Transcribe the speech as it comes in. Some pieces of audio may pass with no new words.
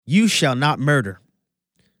You shall not murder.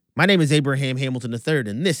 My name is Abraham Hamilton III,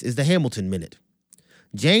 and this is the Hamilton Minute.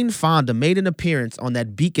 Jane Fonda made an appearance on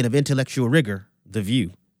that beacon of intellectual rigor, The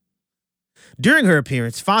View. During her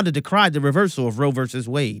appearance, Fonda decried the reversal of Roe v.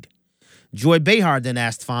 Wade. Joy Behar then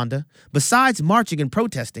asked Fonda, besides marching and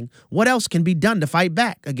protesting, what else can be done to fight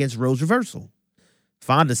back against Roe's reversal?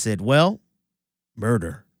 Fonda said, well,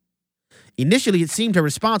 murder. Initially, it seemed her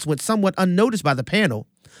response went somewhat unnoticed by the panel,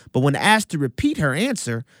 but when asked to repeat her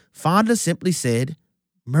answer, Fonda simply said,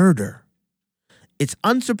 murder. It's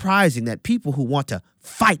unsurprising that people who want to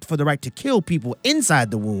fight for the right to kill people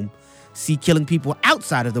inside the womb see killing people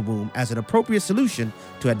outside of the womb as an appropriate solution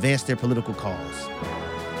to advance their political cause.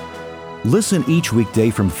 Listen each weekday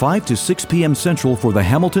from 5 to 6 p.m. Central for the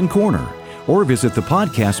Hamilton Corner, or visit the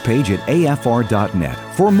podcast page at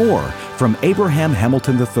afr.net for more from Abraham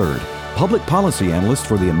Hamilton III, Public Policy Analyst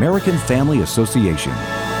for the American Family Association.